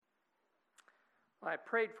I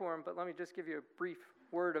prayed for him, but let me just give you a brief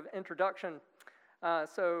word of introduction.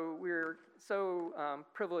 So we're so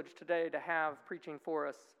privileged today to have preaching for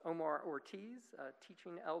us Omar Ortiz, a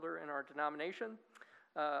teaching elder in our denomination.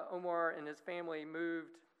 Omar and his family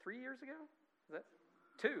moved 3 years ago? Is that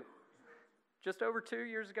 2? Just over 2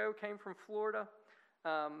 years ago, came from Florida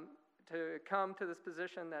to come to this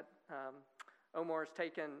position that Omar has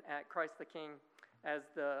taken at Christ the King as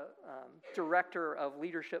the Director of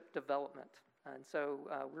Leadership Development. And so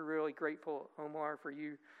we're really grateful, Omar, for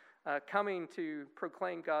you coming to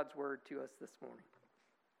proclaim God's word to us this morning.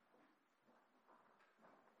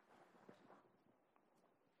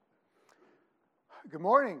 Good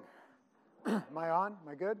morning. Am I on? Am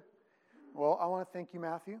I good? Well, I want to thank you,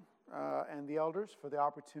 Matthew, and the elders for the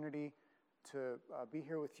opportunity to be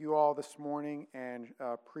here with you all this morning and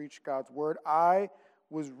preach God's word. I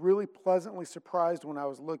was really pleasantly surprised when I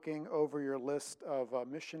was looking over your list of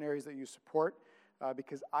missionaries that you support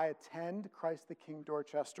because I attend Christ the King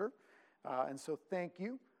Dorchester. And so thank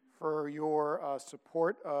you for your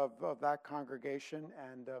support of that congregation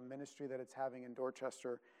and ministry that it's having in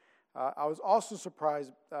Dorchester. I was also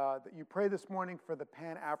surprised that you pray this morning for the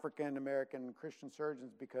Pan-African American Christian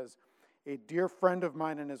surgeons because a dear friend of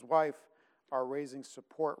mine and his wife are raising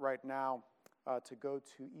support right now to go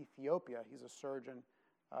to Ethiopia. He's a surgeon,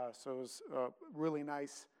 so it was really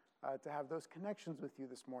nice to have those connections with you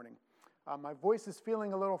this morning. My voice is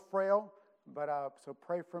feeling a little frail, but so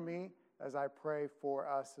pray for me as I pray for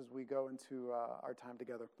us as we go into our time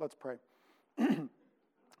together. Let's pray.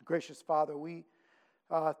 Gracious Father, we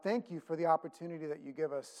thank you for the opportunity that you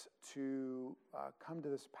give us to come to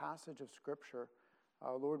this passage of Scripture.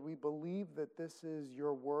 Lord, we believe that this is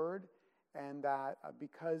your word and that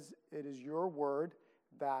because it is your word,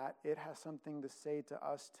 that it has something to say to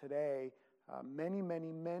us today, many,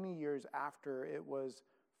 many, many years after it was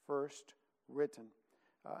first written.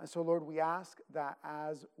 And so, Lord, we ask that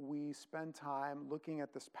as we spend time looking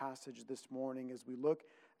at this passage this morning, as we look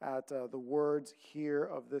at the words here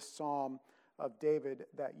of this Psalm of David,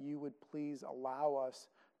 that you would please allow us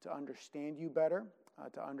to understand you better,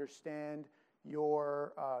 to understand the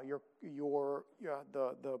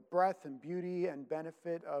breadth and beauty and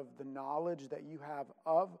benefit of the knowledge that you have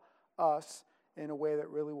of us in a way that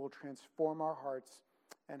really will transform our hearts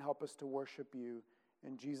and help us to worship you.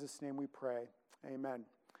 In Jesus' name we pray. Amen.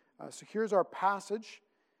 So here's our passage.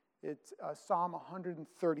 It's Psalm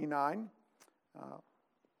 139.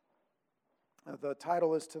 The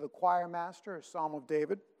title is To the Choir Master, a Psalm of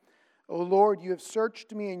David. O Lord, you have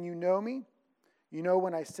searched me and you know me. You know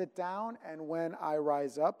when I sit down and when I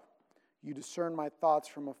rise up. You discern my thoughts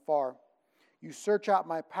from afar. You search out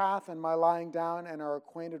my path and my lying down and are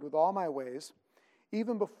acquainted with all my ways.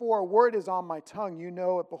 Even before a word is on my tongue, you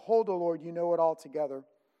know it. Behold, O Lord, you know it altogether.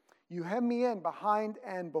 You hem me in behind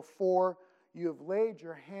and before. You have laid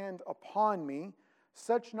your hand upon me.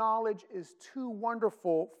 Such knowledge is too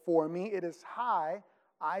wonderful for me. It is high.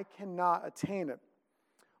 I cannot attain it.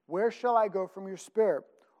 Where shall I go from your spirit?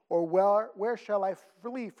 Or where shall I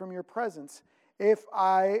flee from your presence? If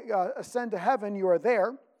I ascend to heaven, you are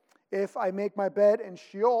there. If I make my bed in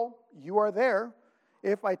Sheol, you are there.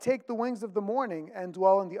 If I take the wings of the morning and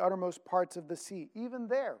dwell in the uttermost parts of the sea, even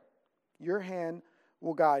there your hand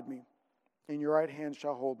will guide me, and your right hand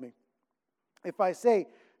shall hold me. If I say,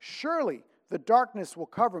 surely the darkness will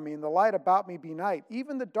cover me, and the light about me be night,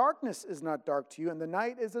 even the darkness is not dark to you, and the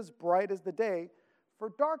night is as bright as the day, for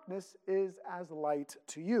darkness is as light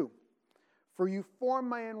to you. For you formed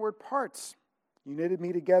my inward parts. You knitted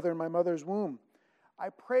me together in my mother's womb. I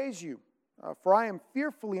praise you, for I am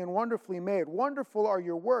fearfully and wonderfully made. Wonderful are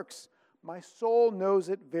your works. My soul knows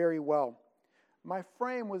it very well. My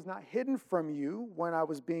frame was not hidden from you when I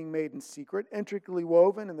was being made in secret, intricately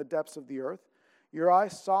woven in the depths of the earth. Your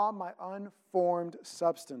eyes saw my unformed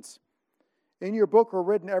substance. In your book were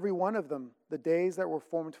written every one of them, the days that were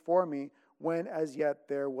formed for me, when as yet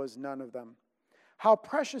there was none of them. How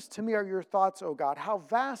precious to me are your thoughts, O God. How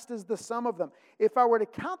vast is the sum of them. If I were to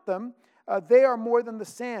count them, they are more than the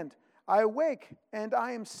sand. I awake, and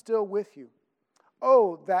I am still with you.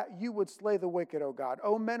 Oh, that you would slay the wicked, O God.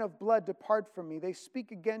 O men of blood, depart from me. They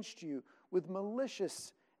speak against you with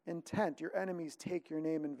malicious intent. Your enemies take your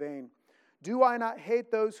name in vain. Do I not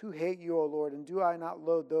hate those who hate you, O Lord, and do I not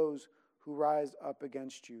loathe those who rise up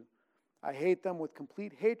against you? I hate them with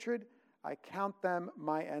complete hatred. I count them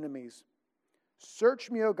my enemies.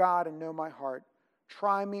 Search me, O God, and know my heart.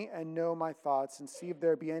 Try me and know my thoughts, and see if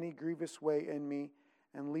there be any grievous way in me,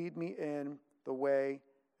 and lead me in the way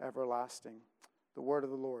everlasting. The word of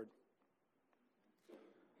the Lord.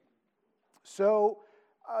 So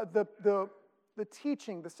the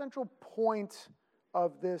teaching, the central point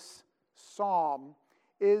of this psalm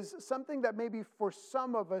is something that maybe for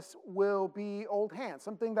some of us will be old hand,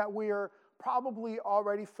 something that we are probably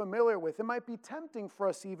already familiar with. It might be tempting for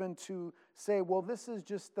us even to say, well, this is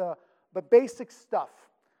just the basic stuff,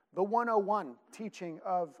 the 101 teaching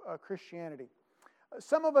of Christianity.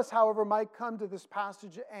 Some of us, however, might come to this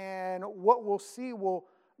passage and what we'll see will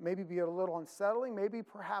maybe be a little unsettling, maybe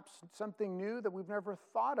perhaps something new that we've never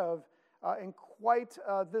thought of in quite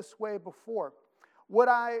this way before. What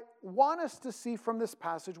I want us to see from this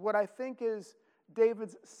passage, what I think is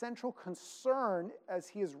David's central concern as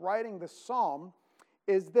he is writing the psalm,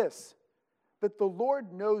 is this, that the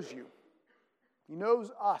Lord knows you. He knows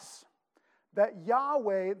us. That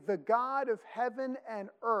Yahweh, the God of heaven and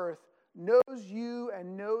earth, knows you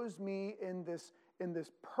and knows me in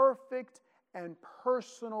this perfect and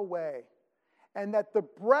personal way. And that the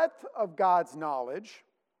breadth of God's knowledge,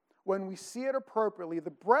 when we see it appropriately,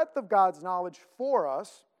 the breadth of God's knowledge for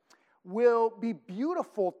us will be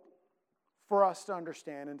beautiful for us to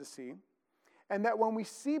understand and to see. And that when we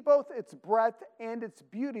see both its breadth and its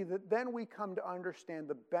beauty, that then we come to understand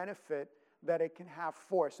the benefit that it can have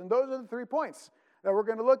for us. And those are the 3 points that we're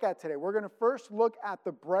going to look at today. We're going to first look at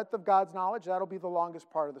the breadth of God's knowledge. That'll be the longest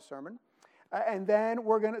part of the sermon. And then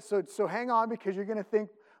we're going to, so hang on, because you're going to think,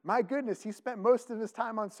 my goodness, he spent most of his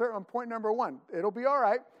time on point number 1. It'll be all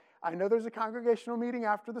right. I know there's a congregational meeting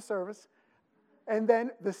after the service. And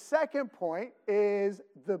then the second point is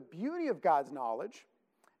the beauty of God's knowledge.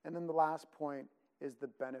 And then the last point is the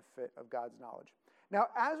benefit of God's knowledge. Now,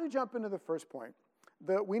 as we jump into the first point,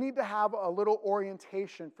 we need to have a little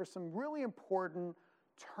orientation for some really important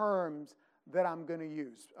terms that I'm going to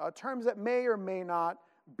use, terms that may or may not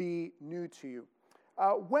be new to you.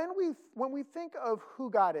 When we think of who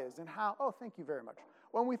God is and how, thank you very much.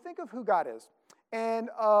 When we think of who God is and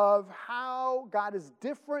of how God is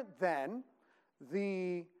different than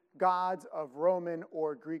the gods of Roman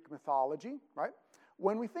or Greek mythology, right?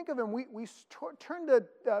 When we think of him, we turn to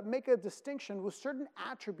make a distinction with certain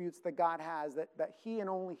attributes that God has that he and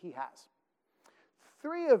only he has.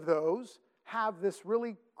 3 of those have this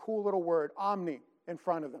really cool little word, omni, in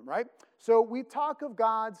front of them, right? So we talk of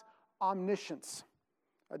God's omniscience.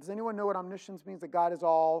 Does anyone know what omniscience means? That God is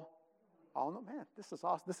all know. Man, this is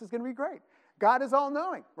awesome. This is going to be great. God is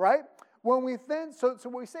all-knowing, right? When we think, so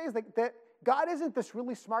what we say is that God isn't this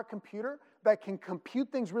really smart computer that can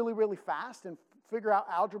compute things really, really fast and figure out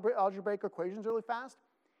algebraic equations really fast.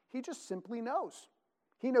 He just simply knows.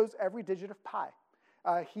 He knows every digit of pi.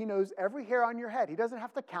 He knows every hair on your head. He doesn't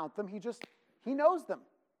have to count them. He knows them,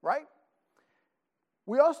 right?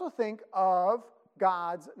 We also think of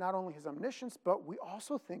God's, not only his omniscience, but we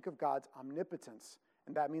also think of God's omnipotence.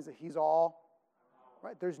 And that means that he's all,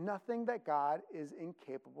 right? There's nothing that God is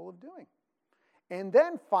incapable of doing. And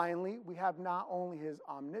then finally, we have not only his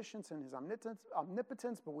omniscience and his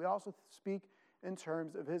omnipotence, but we also speak in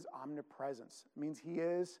terms of his omnipresence. It means he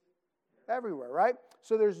is everywhere, right?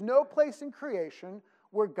 So there's no place in creation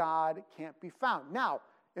where God can't be found. Now,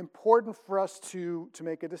 important for us to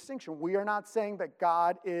make a distinction. We are not saying that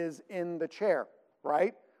God is in the chair,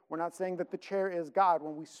 right? We're not saying that the chair is God.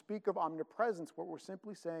 When we speak of omnipresence, what we're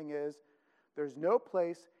simply saying is there's no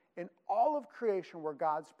place in all of creation where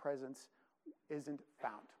God's presence isn't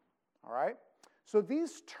found, all right? So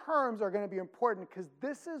these terms are going to be important because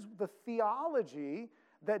this is the theology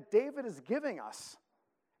that David is giving us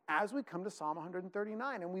as we come to Psalm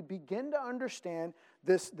 139, and we begin to understand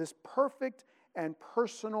this perfect and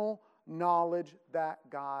personal knowledge that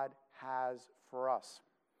God has for us.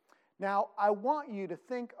 Now, I want you to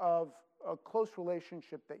think of a close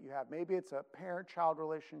relationship that you have. Maybe it's a parent-child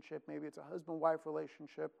relationship. Maybe it's a husband-wife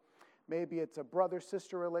relationship. Maybe it's a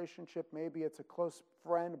brother-sister relationship. Maybe it's a close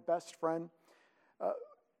friend, best friend.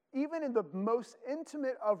 Even in the most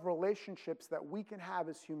intimate of relationships that we can have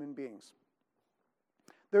as human beings,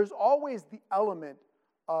 there's always the element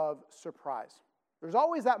of surprise. There's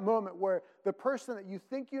always that moment where the person that you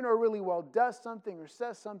think you know really well does something or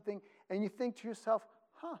says something, and you think to yourself,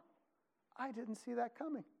 I didn't see that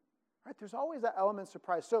coming. Right? There's always that element of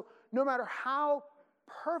surprise. So no matter how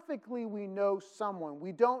perfectly we know someone,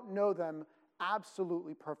 we don't know them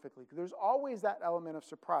absolutely perfectly. There's always that element of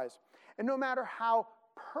surprise. And no matter how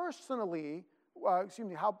personally,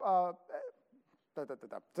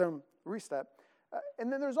 reset.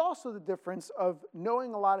 And then there's also the difference of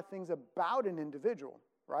knowing a lot of things about an individual,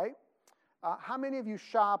 right? How many of you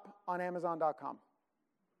shop on Amazon.com?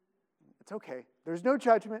 It's okay. There's no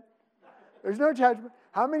judgment. There's no judgment.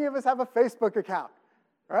 How many of us have a Facebook account,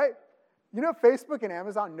 right? You know, Facebook and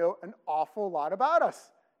Amazon know an awful lot about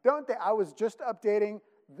us, don't they? I was just updating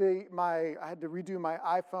I had to redo my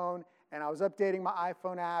iPhone, and I was updating my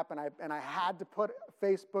iPhone app, and I had to put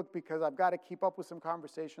Facebook because I've got to keep up with some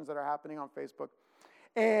conversations that are happening on Facebook.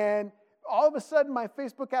 And all of a sudden, my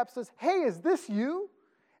Facebook app says, "Hey, is this you?"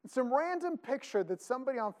 And some random picture that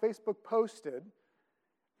somebody on Facebook posted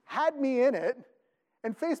had me in it,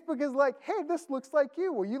 and Facebook is like, "Hey, this looks like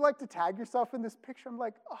you. Will you like to tag yourself in this picture?" I'm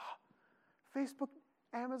like, oh, Facebook,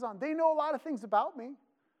 Amazon, they know a lot of things about me.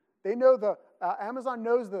 They know Amazon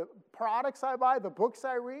knows the products I buy, the books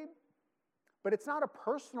I read, but it's not a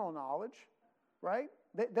personal knowledge, right?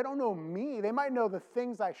 They don't know me. They might know the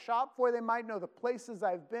things I shop for. They might know the places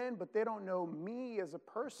I've been, but they don't know me as a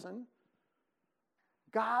person.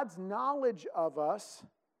 God's knowledge of us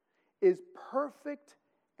is perfect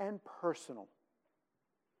and personal.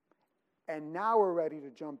 And now we're ready to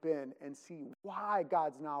jump in and see why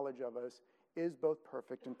God's knowledge of us is both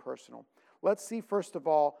perfect and personal. Let's see, first of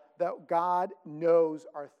all, that God knows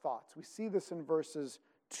our thoughts. We see this in verses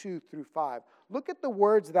 2 through 5. Look at the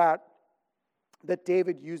words that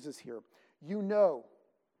David uses here. You know,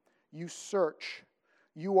 you search,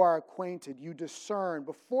 you are acquainted, you discern.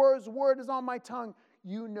 Before his word is on my tongue,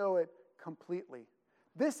 you know it completely.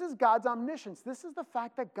 This is God's omniscience. This is the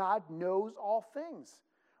fact that God knows all things,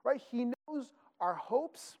 right? He knows our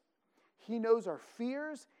hopes. He knows our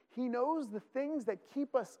fears. He knows the things that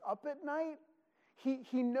keep us up at night.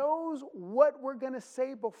 He knows what we're going to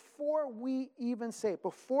say before we even say it,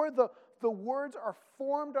 before the words are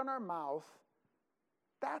formed on our mouth.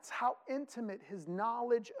 That's how intimate his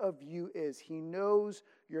knowledge of you is. He knows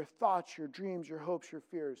your thoughts, your dreams, your hopes, your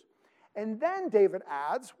fears. And then David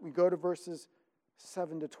adds, we go to verses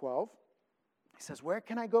 7 to 12. He says, where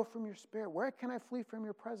can I go from your spirit? Where can I flee from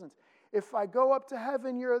your presence? If I go up to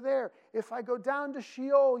heaven, you're there. If I go down to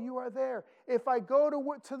Sheol, you are there. If I go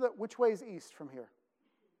to the, which way is east from here?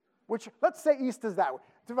 Let's say east is that way.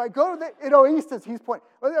 If I go to east is, he's pointing.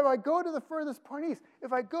 If I go to the furthest point east,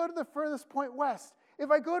 if I go to the furthest point west, if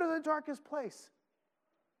I go to the darkest place.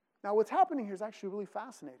 Now, what's happening here is actually really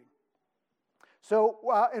fascinating. So,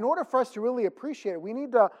 in order for us to really appreciate it, we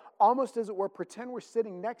need to almost, as it were, pretend we're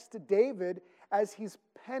sitting next to David as he's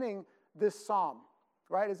penning this psalm,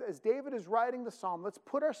 right? As David is writing the psalm, let's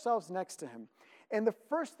put ourselves next to him. And the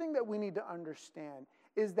first thing that we need to understand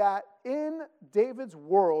is that in David's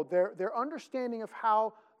world, their understanding of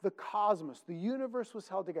how the cosmos, the universe was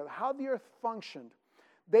held together, how the earth functioned,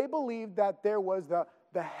 they believed that there was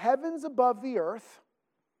the heavens above the earth,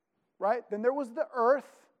 right? Then there was the earth,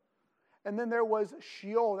 and then there was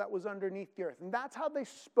Sheol that was underneath the earth. And that's how they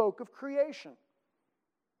spoke of creation.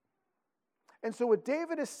 And so what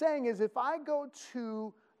David is saying is, if I go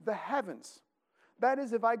to the heavens, that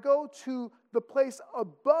is, if I go to the place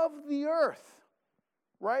above the earth,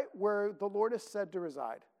 right, where the Lord is said to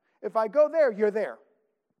reside, if I go there, you're there.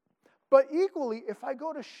 But equally, if I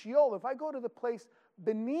go to Sheol, if I go to the place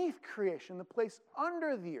beneath creation, the place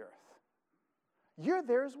under the earth, you're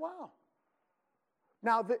there as well.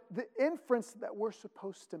 Now, the inference that we're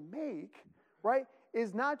supposed to make, right,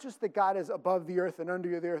 is not just that God is above the earth and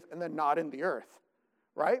under the earth and then not in the earth,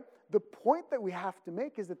 right? The point that we have to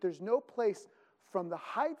make is that there's no place from the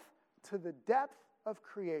height to the depth of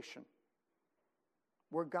creation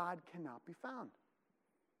where God cannot be found.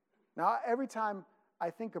 Now, every time I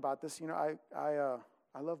think about this, I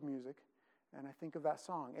love music, and I think of that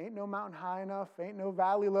song. Ain't no mountain high enough, ain't no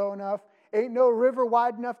valley low enough, ain't no river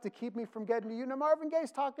wide enough to keep me from getting to you. Now, Marvin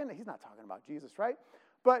Gaye's talking, he's not talking about Jesus, right?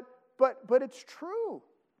 But it's true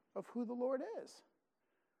of who the Lord is.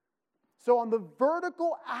 So on the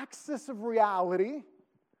vertical axis of reality,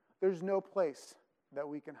 there's no place that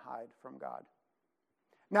we can hide from God.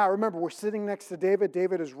 Now, remember, we're sitting next to David.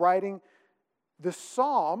 David is writing the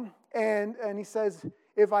psalm, and he says,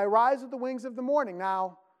 if I rise with the wings of the morning.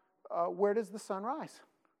 Now, where does the sun rise?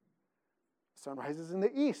 The sun rises in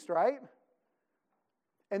the east, right?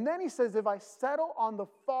 And then he says, if I settle on the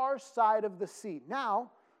far side of the sea.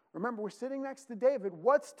 Now, remember, we're sitting next to David.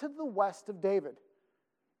 What's to the west of David?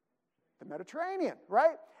 The Mediterranean,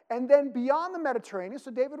 right? And then beyond the Mediterranean,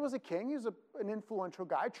 so David was a king. He was an influential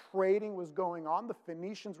guy. Trading was going on. The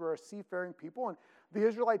Phoenicians were a seafaring people, and the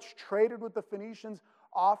Israelites traded with the Phoenicians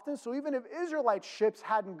often. So even if Israelite ships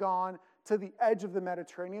hadn't gone to the edge of the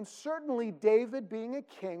Mediterranean, certainly David, being a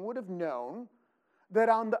king, would have known that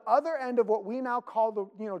on the other end of what we now call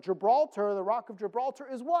the Gibraltar, the Rock of Gibraltar,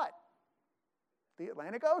 is what? The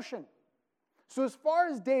Atlantic Ocean. So as far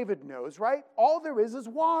as David knows, right, all there is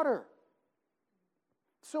water.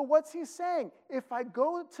 So what's he saying? If I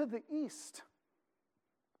go to the east,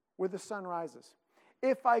 where the sun rises,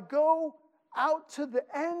 if I go out to the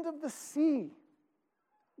end of the sea,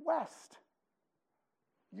 west,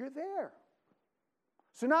 you're there.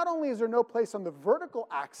 So not only is there no place on the vertical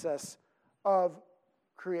axis of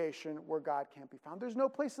creation where God can't be found, there's no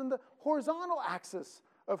place in the horizontal axis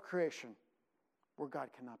of creation where God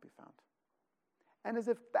cannot be found. And as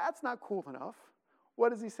if that's not cool enough, what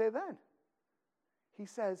does he say then? He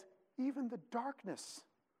says, even the darkness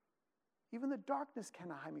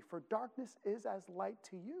cannot hide me, for darkness is as light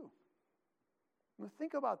to you. Now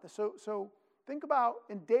think about this. So think about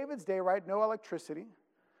in David's day, right? No electricity.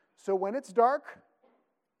 So when it's dark,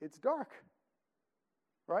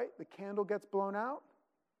 right? The candle gets blown out,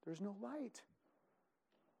 there's no light.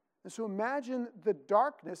 And so imagine the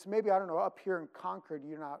darkness. Maybe, I don't know, up here in Concord,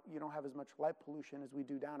 you don't have as much light pollution as we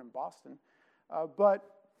do down in Boston. But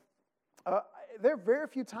there are very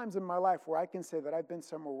few times in my life where I can say that I've been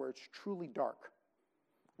somewhere where it's truly dark,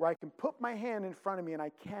 where I can put my hand in front of me and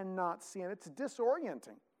I cannot see. And it's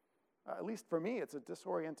disorienting. At least for me, it's a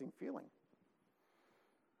disorienting feeling.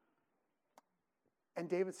 And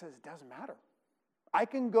David says, it doesn't matter. I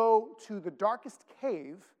can go to the darkest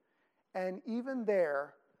cave, and even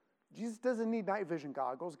there, Jesus doesn't need night vision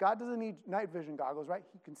goggles. God doesn't need night vision goggles, right?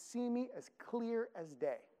 He can see me as clear as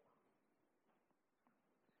day.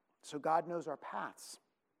 So God knows our paths.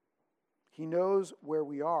 He knows where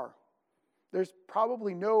we are. There's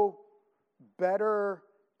probably no better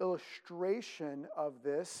illustration of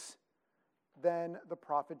this than the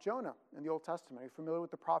prophet Jonah in the Old Testament. Are you familiar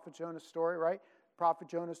with the prophet Jonah story, right? Prophet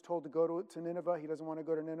Jonah is told to go to Nineveh. He doesn't want to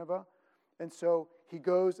go to Nineveh. And so he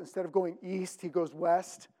goes, instead of going east, he goes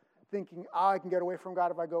west, thinking, I can get away from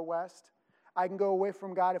God if I go west. I can go away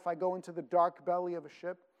from God if I go into the dark belly of a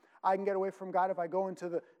ship. I can get away from God if I go into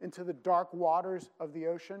the dark waters of the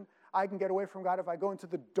ocean. I can get away from God if I go into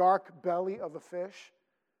the dark belly of a fish.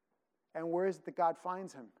 And where is it that God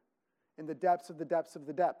finds him? In the depths of the depths of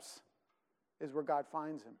the depths is where God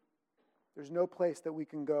finds him. There's no place that we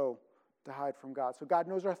can go to hide from God. So God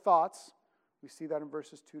knows our thoughts. We see that in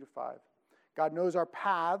verses 2 to 5. God knows our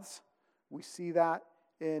paths. We see that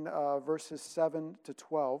in verses 7 to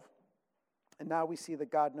 12. And now we see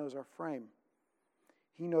that God knows our frame.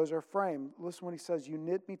 He knows our frame. Listen when he says, you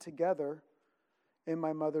knit me together in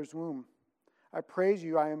my mother's womb. I praise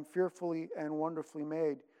you. I am fearfully and wonderfully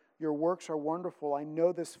made. Your works are wonderful. I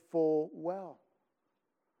know this full well.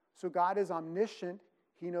 So God is omniscient.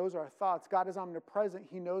 He knows our thoughts. God is omnipresent.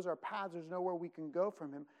 He knows our paths. There's nowhere we can go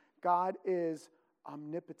from him. God is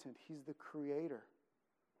omnipotent. He's the creator.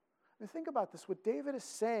 And think about this. What David is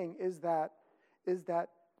saying is that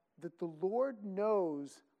the Lord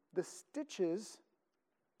knows the stitches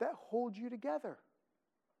that hold you together.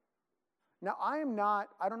 Now, I don't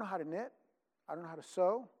know how to knit. I don't know how to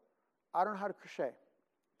sew. I don't know how to crochet.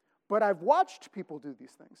 But I've watched people do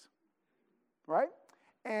these things, right?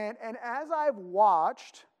 And as I've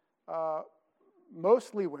watched,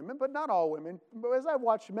 mostly women, but not all women, but as I've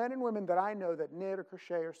watched men and women that I know that knit or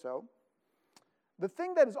crochet or sew, the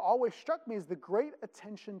thing that has always struck me is the great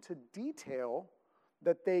attention to detail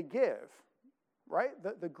that they give, right?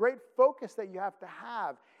 The great focus that you have to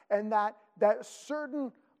have, and that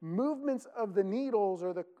certain movements of the needles,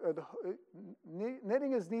 or the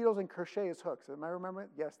knitting is needles and crochet is hooks. Am I remembering?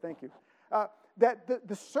 Yes, thank you. That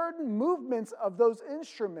the certain movements of those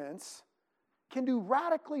instruments can do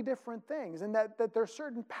radically different things, and that there are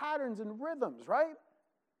certain patterns and rhythms, right?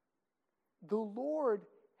 The Lord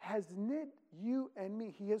has knit you and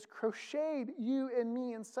me. He has crocheted you and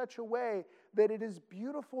me in such a way that it is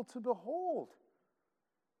beautiful to behold.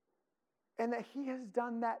 And that he has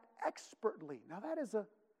done that expertly. Now that's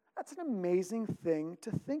an amazing thing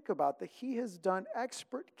to think about, that he has done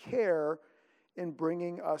expert care in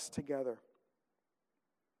bringing us together.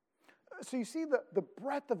 So you see the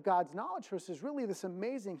breadth of God's knowledge for us is really this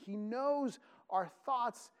amazing. He knows our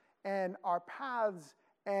thoughts and our paths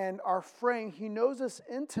and our frame. He knows us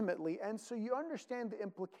intimately. And so you understand the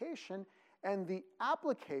implication and the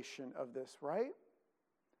application of this, right?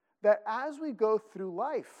 That as we go through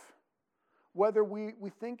life, whether we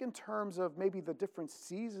think in terms of maybe the different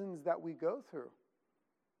seasons that we go through.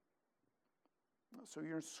 So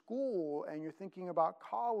you're in school and you're thinking about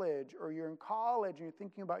college, or you're in college and you're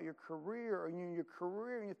thinking about your career, or you're in your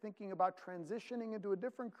career and you're thinking about transitioning into a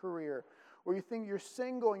different career, or you think you're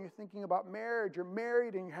single and you're thinking about marriage, you're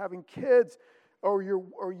married and you're having kids, or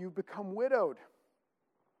you become widowed.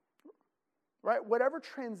 Right? Whatever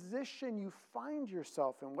transition you find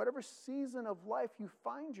yourself in, whatever season of life you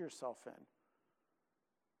find yourself in,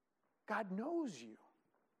 God knows you.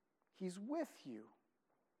 He's with you.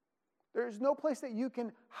 There is no place that you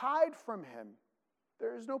can hide from him.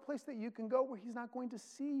 There is no place that you can go where he's not going to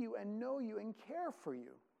see you and know you and care for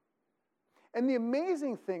you. And the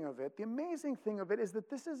amazing thing of it is that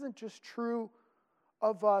this isn't just true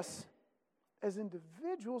of us as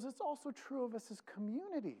individuals, it's also true of us as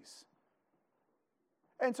communities.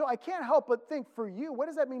 And so I can't help but think for you, what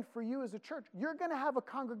does that mean for you as a church? You're going to have a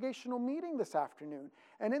congregational meeting this afternoon.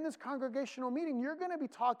 And in this congregational meeting, you're going to be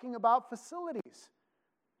talking about facilities.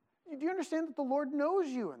 Do you understand that the Lord knows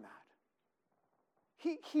you in that?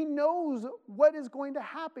 He knows what is going to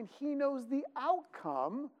happen. He knows the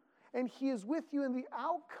outcome, and He is with you in the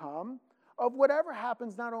outcome of whatever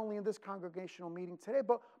happens, not only in this congregational meeting today,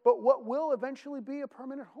 but what will eventually be a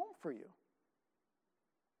permanent home for you.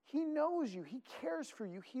 He knows you. He cares for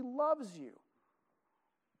you. He loves you.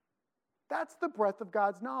 That's the breadth of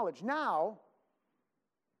God's knowledge. Now,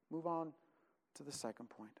 move on to the second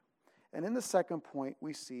point. And in the second point,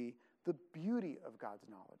 we see the beauty of God's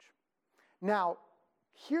knowledge. Now,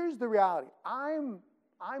 here's the reality. I'm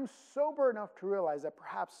sober enough to realize that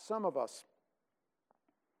perhaps some of us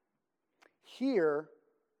hear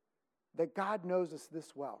that God knows us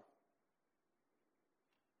this well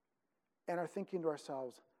and are thinking to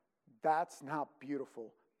ourselves, that's not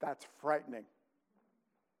beautiful, that's frightening.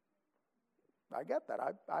 I get that.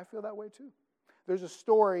 I feel that way too. There's a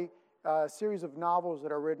story, a series of novels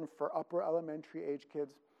that are written for upper elementary age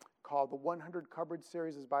kids called the 100 Cupboard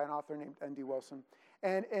series. Is by an author named N.D. Wilson.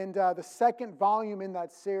 And the second volume in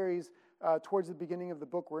that series, towards the beginning of the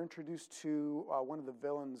book, we're introduced to one of the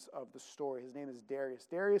villains of the story. His name is Darius.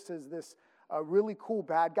 Darius is this really cool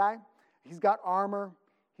bad guy. He's got armor,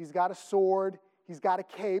 he's got a sword, he's got a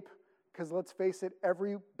cape, because let's face it,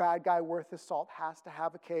 every bad guy worth his salt has to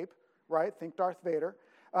have a cape, right? Think Darth Vader.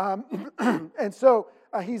 And so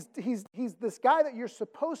he's this guy that you're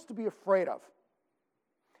supposed to be afraid of.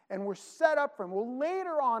 And we're set up for him. Well,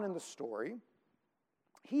 later on in the story,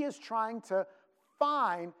 he is trying to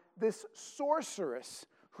find this sorceress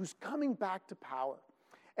who's coming back to power.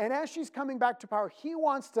 And as she's coming back to power, he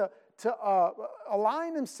wants to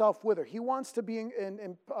align himself with her. He wants to be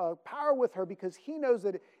in power with her because he knows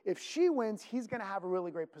that if she wins, he's going to have a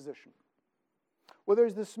really great position. Well,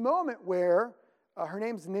 there's this moment where, her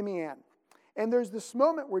name's Nimian, and there's this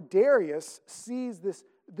moment where Darius sees this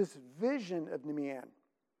vision of Nimian.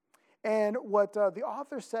 And what the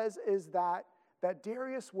author says is that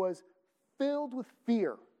Darius was filled with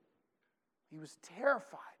fear. He was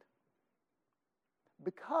terrified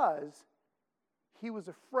because he was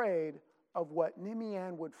afraid of what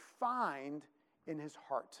Nimian would find in his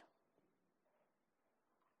heart.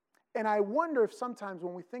 And I wonder if sometimes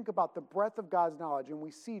when we think about the breadth of God's knowledge and we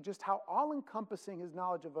see just how all-encompassing His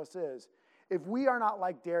knowledge of us is, if we are not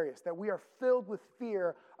like Darius, that we are filled with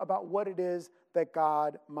fear about what it is that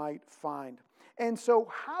God might find. And so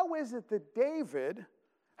how is it that David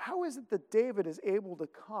is able to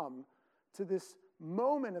come to this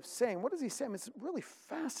moment of saying, what does he say? I mean, it's really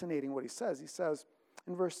fascinating what he says. He says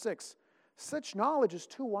in verse 6, such knowledge is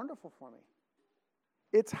too wonderful for me.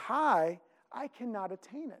 It's high, I cannot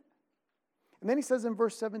attain it. And then he says in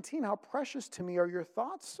verse 17, how precious to me are your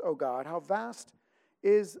thoughts, O God, how vast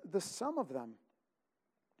is the sum of them.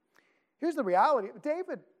 Here's the reality.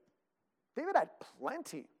 David had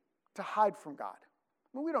plenty to hide from God.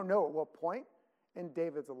 I mean, we don't know at what point in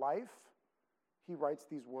David's life he writes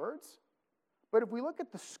these words. But if we look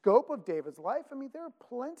at the scope of David's life, I mean, there are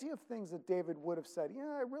plenty of things that David would have said,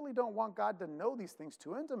 yeah, I really don't want God to know these things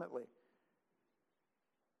too intimately.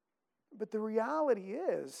 But the reality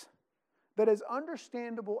is that as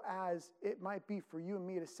understandable as it might be for you and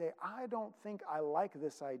me to say, I don't think I like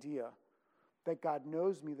this idea that God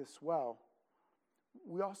knows me this well,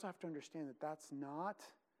 we also have to understand that that's not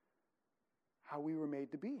how we were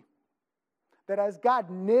made to be. That as God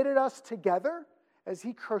knitted us together, as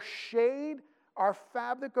He crocheted our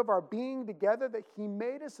fabric of our being together, that He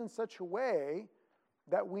made us in such a way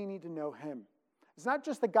that we need to know Him. It's not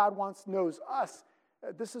just that God knows us.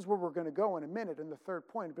 This is where we're going to go in a minute in the third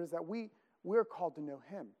point, but it's that we're called to know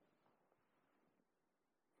Him.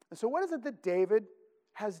 And so what is it that David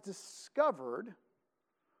has discovered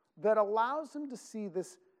that allows him to see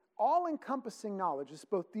this all-encompassing knowledge, this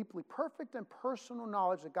both deeply perfect and personal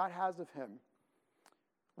knowledge that God has of him?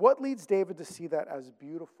 What leads David to see that as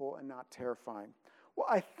beautiful and not terrifying? Well,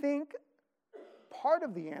 I think part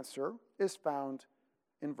of the answer is found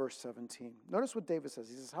in verse 17. Notice what David says.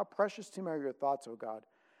 He says, how precious to me are your thoughts, O God.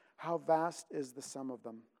 How vast is the sum of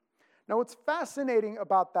them. Now, what's fascinating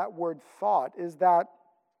about that word thought is that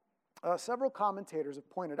several commentators have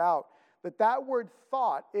pointed out that word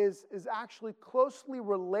thought is actually closely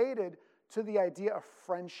related to the idea of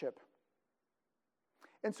friendship.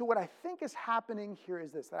 And so what I think is happening here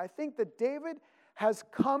is this, that I think that David has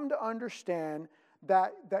come to understand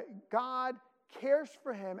that God cares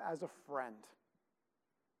for him as a friend.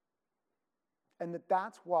 And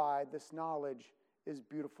that's why this knowledge is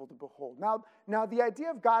beautiful to behold. Now, the idea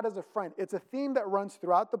of God as a friend, it's a theme that runs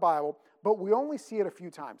throughout the Bible, but we only see it a few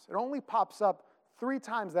times. It only pops up 3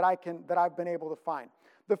 times that I've been able to find.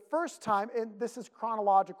 The first time, and this is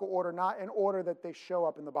chronological order, not in order that they show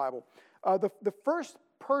up in the Bible. The first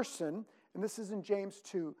person, and this is in James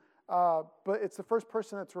 2, but it's the first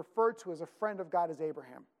person that's referred to as a friend of God is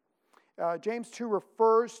Abraham. James 2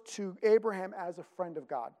 refers to Abraham as a friend of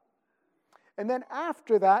God. And then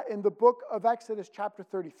after that, in the book of Exodus chapter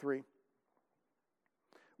 33,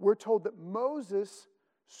 we're told that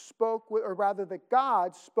that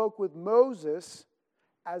God spoke with Moses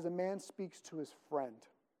as a man speaks to his friend.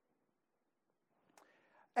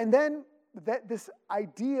 And then this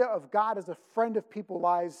idea of God as a friend of people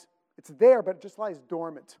it's there, but it just lies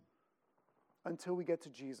dormant until we get to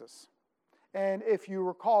Jesus. And if you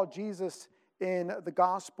recall, Jesus in the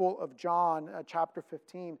Gospel of John, chapter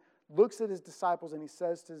 15, looks at his disciples and he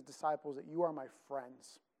says to his disciples that you are my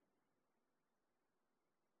friends.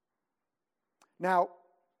 Now,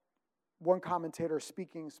 one commentator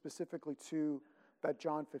speaking specifically to that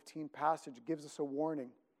John 15 passage gives us a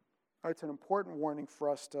warning. It's an important warning for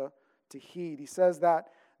us to heed. He says that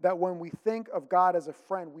when we think of God as a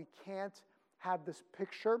friend, we can't have this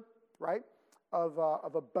picture, right, of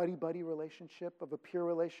a buddy-buddy relationship, of a peer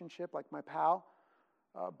relationship like my pal.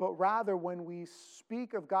 But rather, when we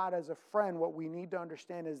speak of God as a friend, what we need to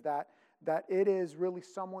understand is that it is really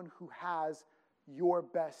someone who has your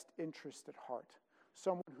best interest at heart,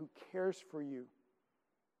 someone who cares for you.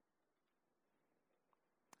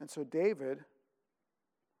 And so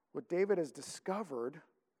what David has discovered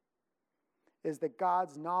is that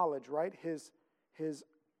God's knowledge, right, his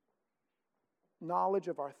knowledge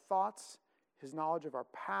of our thoughts, his knowledge of our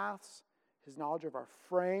paths, his knowledge of our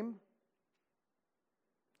frame,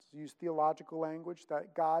 to use theological language,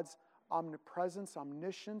 that God's omnipresence,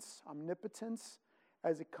 omniscience, omnipotence,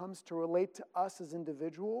 as it comes to relate to us as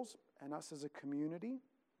individuals and us as a community,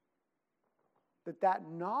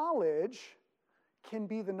 that knowledge can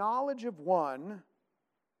be the knowledge of one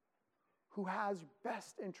who has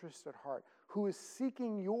best interests at heart, who is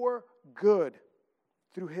seeking your good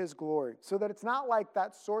through his glory. So that it's not like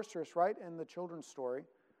that sorceress, right, in the children's story,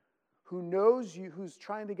 who knows you, who's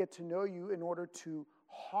trying to get to know you in order to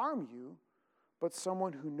harm you, but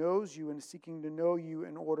someone who knows you and is seeking to know you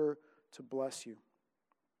in order to bless you.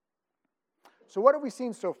 So what have we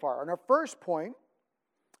seen so far? On our first point,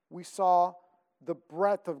 we saw the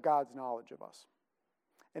breadth of God's knowledge of us.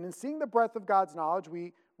 And in seeing the breadth of God's knowledge,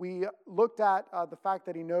 we looked at the fact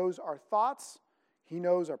that he knows our thoughts, he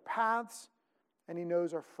knows our paths, and he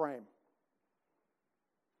knows our frame.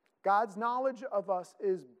 God's knowledge of us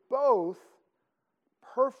is both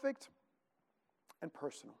perfect and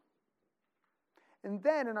personal. And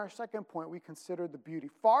then in our second point, we considered the beauty.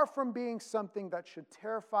 Far from being something that should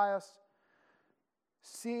terrify us,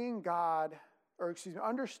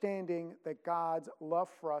 understanding that God's love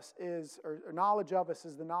for us is, or knowledge of us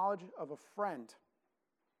is the knowledge of a friend,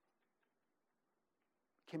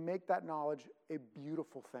 can make that knowledge a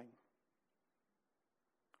beautiful thing.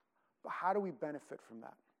 But how do we benefit from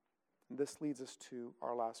that? And this leads us to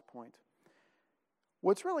our last point.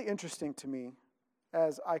 What's really interesting to me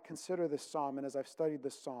as I consider this psalm and as I've studied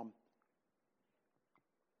this psalm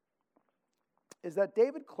is that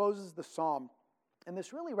David closes the psalm in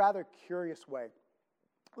this really rather curious way.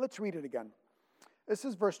 Let's read it again. This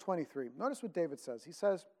is verse 23. Notice what David says. He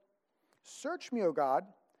says, "Search me, O God,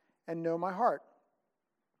 and know my heart.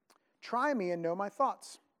 Try me and know my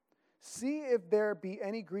thoughts. See if there be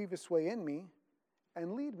any grievous way in me,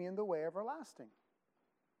 and lead me in the way everlasting."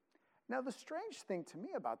 Now, the strange thing to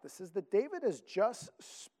me about this is that David has just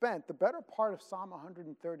spent the better part of Psalm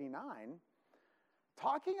 139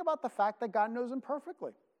 talking about the fact that God knows him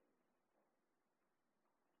perfectly.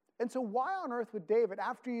 And so why on earth would David,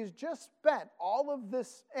 after he's just spent all of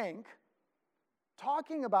this ink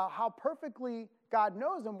talking about how perfectly God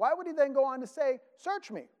knows him, why would he then go on to say,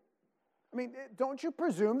 search me? I mean, don't you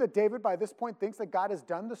presume that David by this point thinks that God has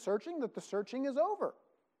done the searching, that the searching is over?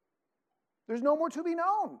 There's no more to be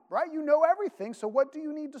known, right? You know everything, so what do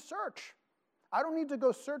you need to search? I don't need to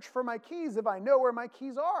go search for my keys if I know where my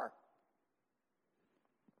keys are.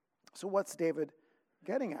 So what's David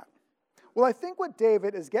getting at? Well, I think what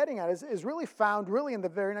David is getting at is really found really in the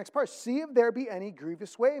very next part. See if there be any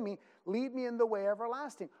grievous way in me, lead me in the way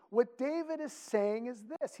everlasting. What David is saying is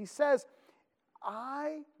this. He says,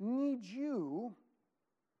 I need you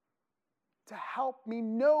to help me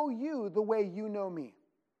know you the way you know me.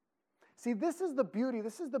 See, this is the beauty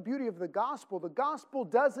of the gospel. The gospel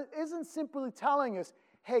isn't simply telling us,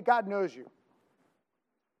 hey, God knows you.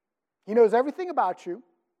 He knows everything about you.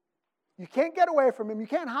 You can't get away from him. You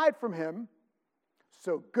can't hide from him.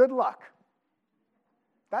 So good luck.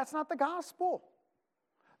 That's not the gospel.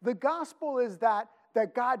 The gospel is that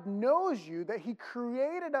God knows you, that he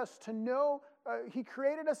created us to know, he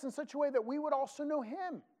created us in such a way that we would also know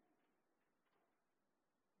him.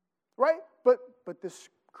 Right? But this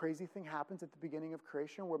crazy thing happens at the beginning of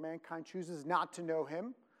creation where mankind chooses not to know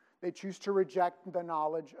him. They choose to reject the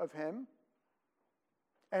knowledge of him.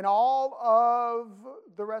 And all of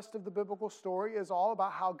the rest of the biblical story is all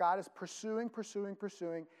about how God is pursuing,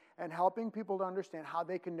 and helping people to understand how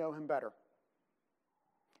they can know him better.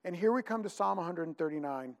 And here we come to Psalm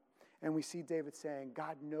 139, and we see David saying,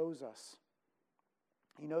 God knows us.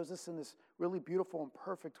 He knows us in this really beautiful and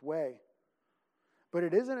perfect way. But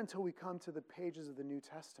it isn't until we come to the pages of the New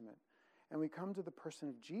Testament and we come to the person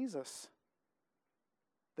of Jesus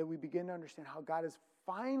that we begin to understand how God is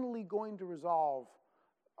finally going to resolve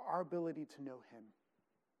our ability to know him.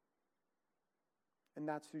 And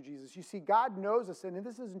that's through Jesus. You see, God knows us, and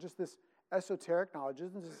this isn't just this esoteric knowledge,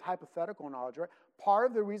 this isn't just hypothetical knowledge, right? Part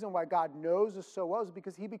of the reason why God knows us so well is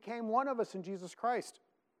because he became one of us in Jesus Christ.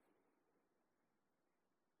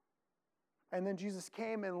 And then Jesus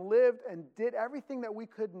came and lived and did everything that we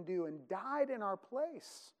couldn't do and died in our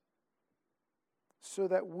place so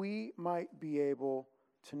that we might be able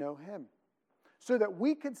to know him. So that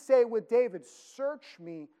we could say with David, search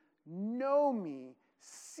me, know me,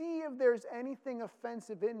 see if there's anything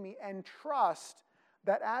offensive in me, and trust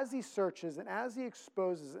that as he searches and as he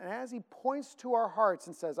exposes and as he points to our hearts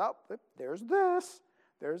and says, oh, there's this,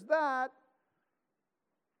 there's that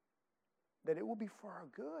it will be for our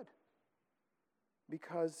good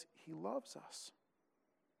because he loves us.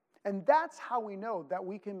 And that's how we know that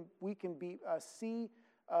we can see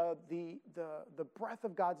the breadth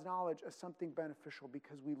of God's knowledge as something beneficial,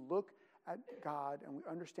 because we look at God and we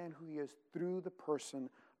understand who he is through the person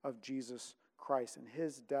of Jesus Christ and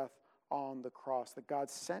his death on the cross, that God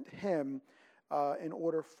sent him in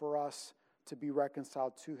order for us to be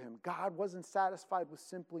reconciled to him. God wasn't satisfied with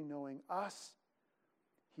simply knowing us.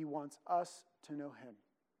 He wants us to know him.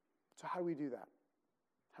 So how do we do that?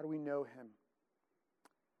 How do we know him?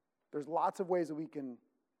 There's lots of ways that we can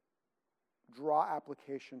draw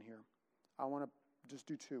application here. I want to just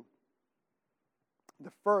do two.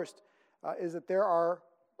 The first is that there are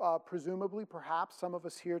presumably, perhaps, some of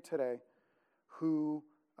us here today who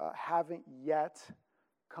haven't yet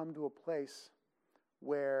come to a place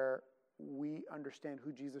where we understand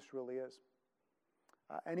who Jesus really is.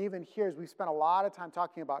 And even here, as we spent a lot of time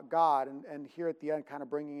talking about God, and here at the end kind of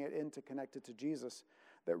bringing it into connected to Jesus,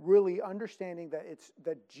 that really understanding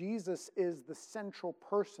that Jesus is the central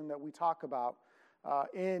person that we talk about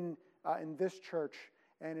in this church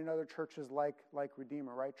and in other churches like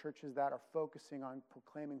Redeemer, right? Churches that are focusing on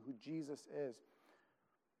proclaiming who Jesus is.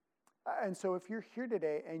 And so if you're here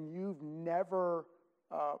today and you've never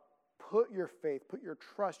put your faith, put your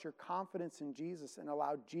trust, your confidence in Jesus and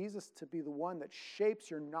allowed Jesus to be the one that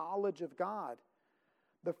shapes your knowledge of God,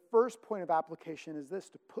 the first point of application is this: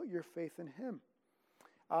 to put your faith in him.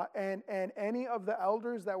 And any of the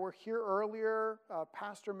elders that were here earlier,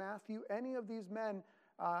 Pastor Matthew, any of these men,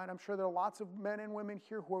 and I'm sure there are lots of men and women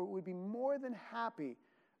here who would be more than happy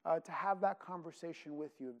to have that conversation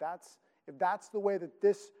with you, if that's the way that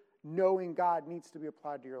this knowing God needs to be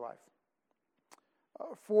applied to your life.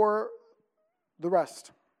 For the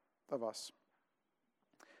rest of us,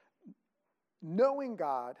 knowing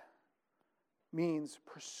God means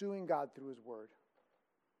pursuing God through his word.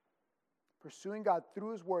 Pursuing God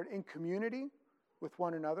through his word in community with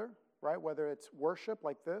one another, right? Whether it's worship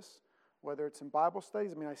like this, whether it's in Bible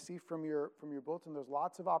studies. I mean, I see from your bulletin, there's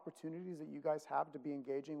lots of opportunities that you guys have to be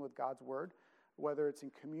engaging with God's word, whether it's in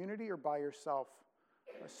community or by yourself.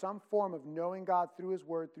 Some form of knowing God through his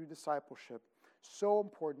word, through discipleship. So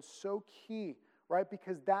important, so key, right?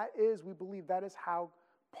 Because we believe that is how,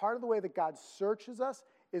 part of the way that God searches us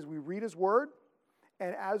is we read his word.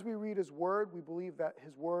 And as we read his word, we believe that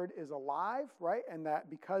his word is alive, right? And that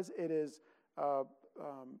because it is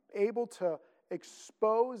able to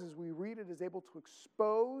expose, as we read it, is able to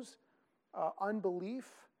expose unbelief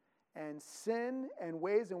and sin and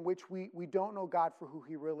ways in which we don't know God for who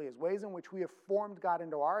he really is, ways in which we have formed God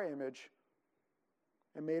into our image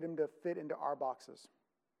and made him to fit into our boxes.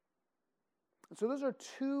 And so those are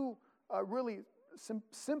two really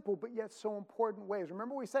simple but yet so important ways.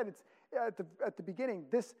 Remember we said it's at the beginning,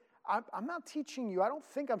 I'm not teaching you, I don't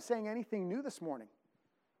think I'm saying anything new this morning.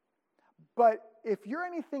 But if you're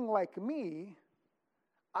anything like me,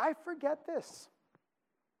 I forget this.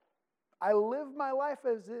 I live my life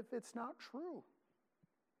as if it's not true.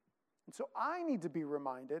 And so I need to be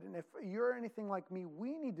reminded, and if you're anything like me,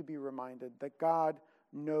 we need to be reminded that God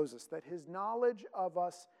knows us, that his knowledge of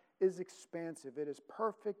us is expansive. It is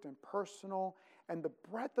perfect and personal, and the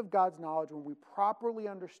breadth of God's knowledge, when we properly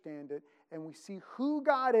understand it and we see who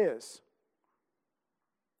God is,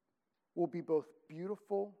 will be both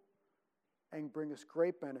beautiful and bring us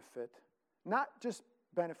great benefit. Not just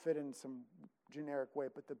benefit in some generic way,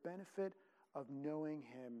 but the benefit of knowing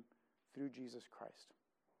him through Jesus Christ.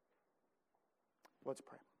 Let's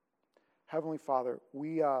pray. Heavenly Father,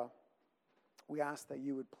 we ask that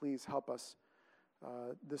you would please help us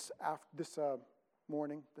this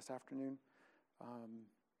morning, this afternoon,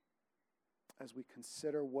 as we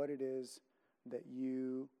consider what it is that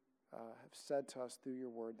you have said to us through your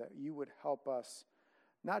word, that you would help us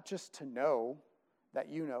not just to know that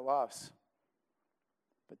you know us,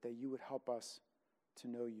 but that you would help us to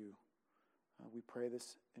know you. We pray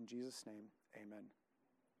this in Jesus' name. Amen.